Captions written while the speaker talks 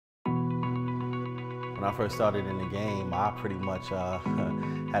When I first started in the game, I pretty much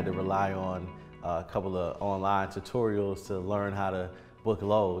had to rely on a couple of online tutorials to learn how to book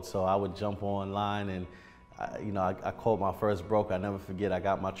loads. So I would jump online and I called my first broker. I never forget, I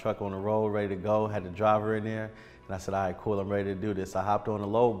got my truck on the road, ready to go, had the driver in there, and I said, all right, cool, I'm ready to do this. I hopped on the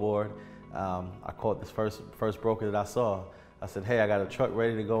load board. I called this first broker that I saw. I said, hey, I got a truck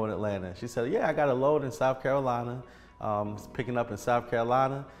ready to go in Atlanta. She said, yeah, I got a load in South Carolina. It's picking up in South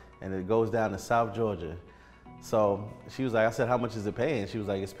Carolina, and it goes down to South Georgia. So she was like, I said, how much is it paying? She was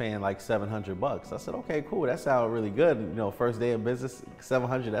like, it's paying like $700. I said, okay, cool, that sounds really good. You know, first day in business,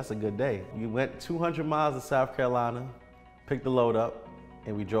 700, that's a good day. We went 200 miles to South Carolina, picked the load up,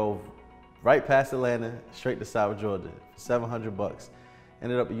 and we drove right past Atlanta, straight to South Georgia, $700.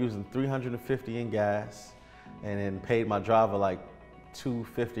 Ended up using $350 in gas, and then paid my driver like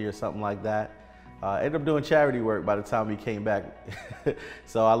 $250 or something like that. Ended up doing charity work by the time we came back.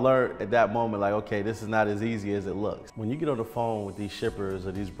 So I learned at that moment, like, okay, this is not as easy as it looks. When you get on the phone with these shippers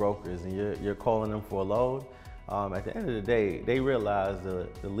or these brokers and you're calling them for a load, at the end of the day, they realize the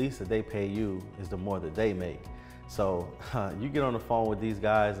least that they pay you is the more that they make. So you get on the phone with these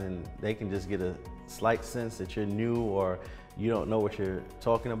guys and they can just get a slight sense that you're new or you don't know what you're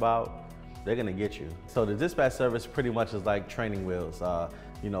talking about, they're gonna get you. So the dispatch service pretty much is like training wheels,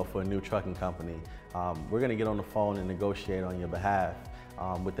 for a new trucking company. We're gonna get on the phone and negotiate on your behalf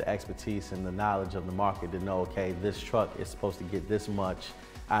with the expertise and the knowledge of the market to know, okay, this truck is supposed to get this much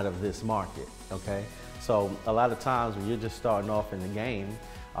out of this market, okay? So a lot of times when you're just starting off in the game,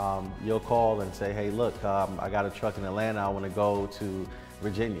 you'll call and say, hey, look, I got a truck in Atlanta, I wanna go to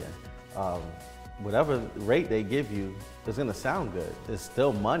Virginia. Whatever rate they give you is gonna sound good. It's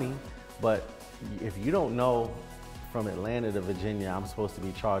still money, but if you don't know from Atlanta to Virginia, I'm supposed to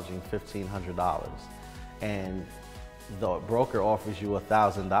be charging $1,500, and the broker offers you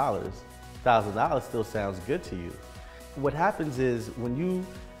 $1,000, $1,000 still sounds good to you. What happens is when you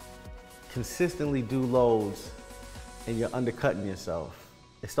consistently do loads and you're undercutting yourself,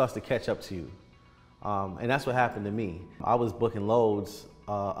 it starts to catch up to you. And that's what happened to me. I was booking loads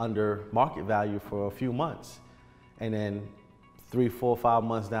under market value for a few months, and then 3, 4, 5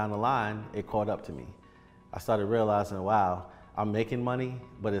 months down the line, it caught up to me. I started realizing, wow, I'm making money,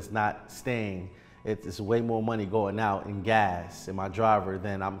 but it's not staying. It's way more money going out in gas and my driver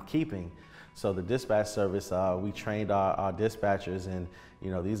than I'm keeping. So the dispatch service, we trained our dispatchers, and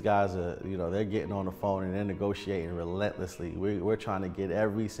these guys are, they're getting on the phone and they're negotiating relentlessly. We're trying to get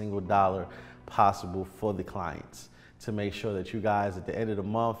every single dollar possible for the clients to make sure that you guys at the end of the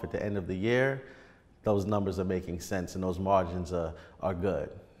month, at the end of the year, those numbers are making sense and those margins are good.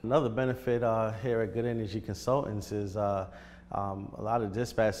 Another benefit here at Good Energy Consultants is a lot of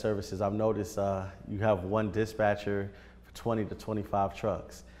dispatch services. I've noticed you have one dispatcher for 20 to 25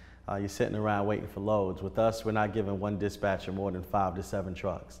 trucks. You're sitting around waiting for loads. With us, we're not giving one dispatcher more than 5 to 7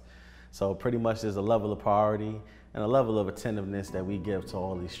 trucks. So pretty much there's a level of priority and a level of attentiveness that we give to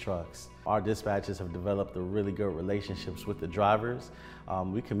all these trucks. Our dispatchers have developed a really good relationships with the drivers.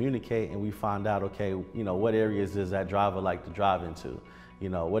 We communicate and we find out, okay, what areas does that driver like to drive into?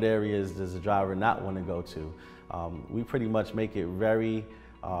 What areas does the driver not want to go to? We pretty much make it very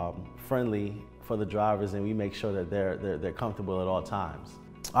friendly for the drivers, and we make sure that they're comfortable at all times.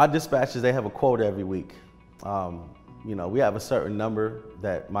 Our dispatchers, they have a quota every week. We have a certain number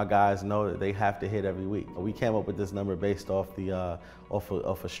that my guys know that they have to hit every week. We came up with this number based off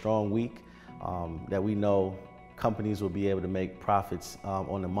a strong week that we know companies will be able to make profits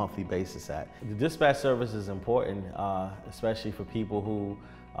on a monthly basis at. The dispatch service is important, especially for people who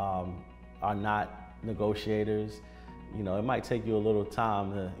are not negotiators. It might take you a little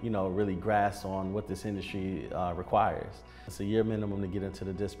time to, really grasp on what this industry requires. It's a year minimum to get into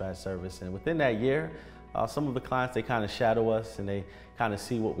the dispatch service, and within that year, some of the clients, they kind of shadow us and they kind of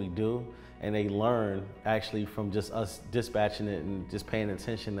see what we do, and they learn actually from just us dispatching it and just paying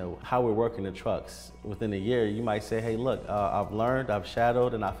attention to how we're working the trucks. Within a year, you might say, hey, look, I've learned, I've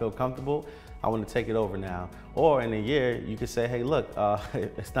shadowed, and I feel comfortable. I want to take it over now. Or in a year, you could say, hey, look,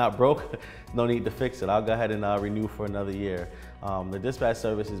 it's not broke, no need to fix it. I'll go ahead and renew for another year. The dispatch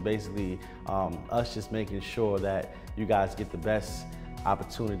service is basically us just making sure that you guys get the best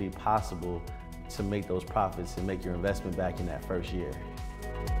opportunity possible to make those profits and make your investment back in that first year.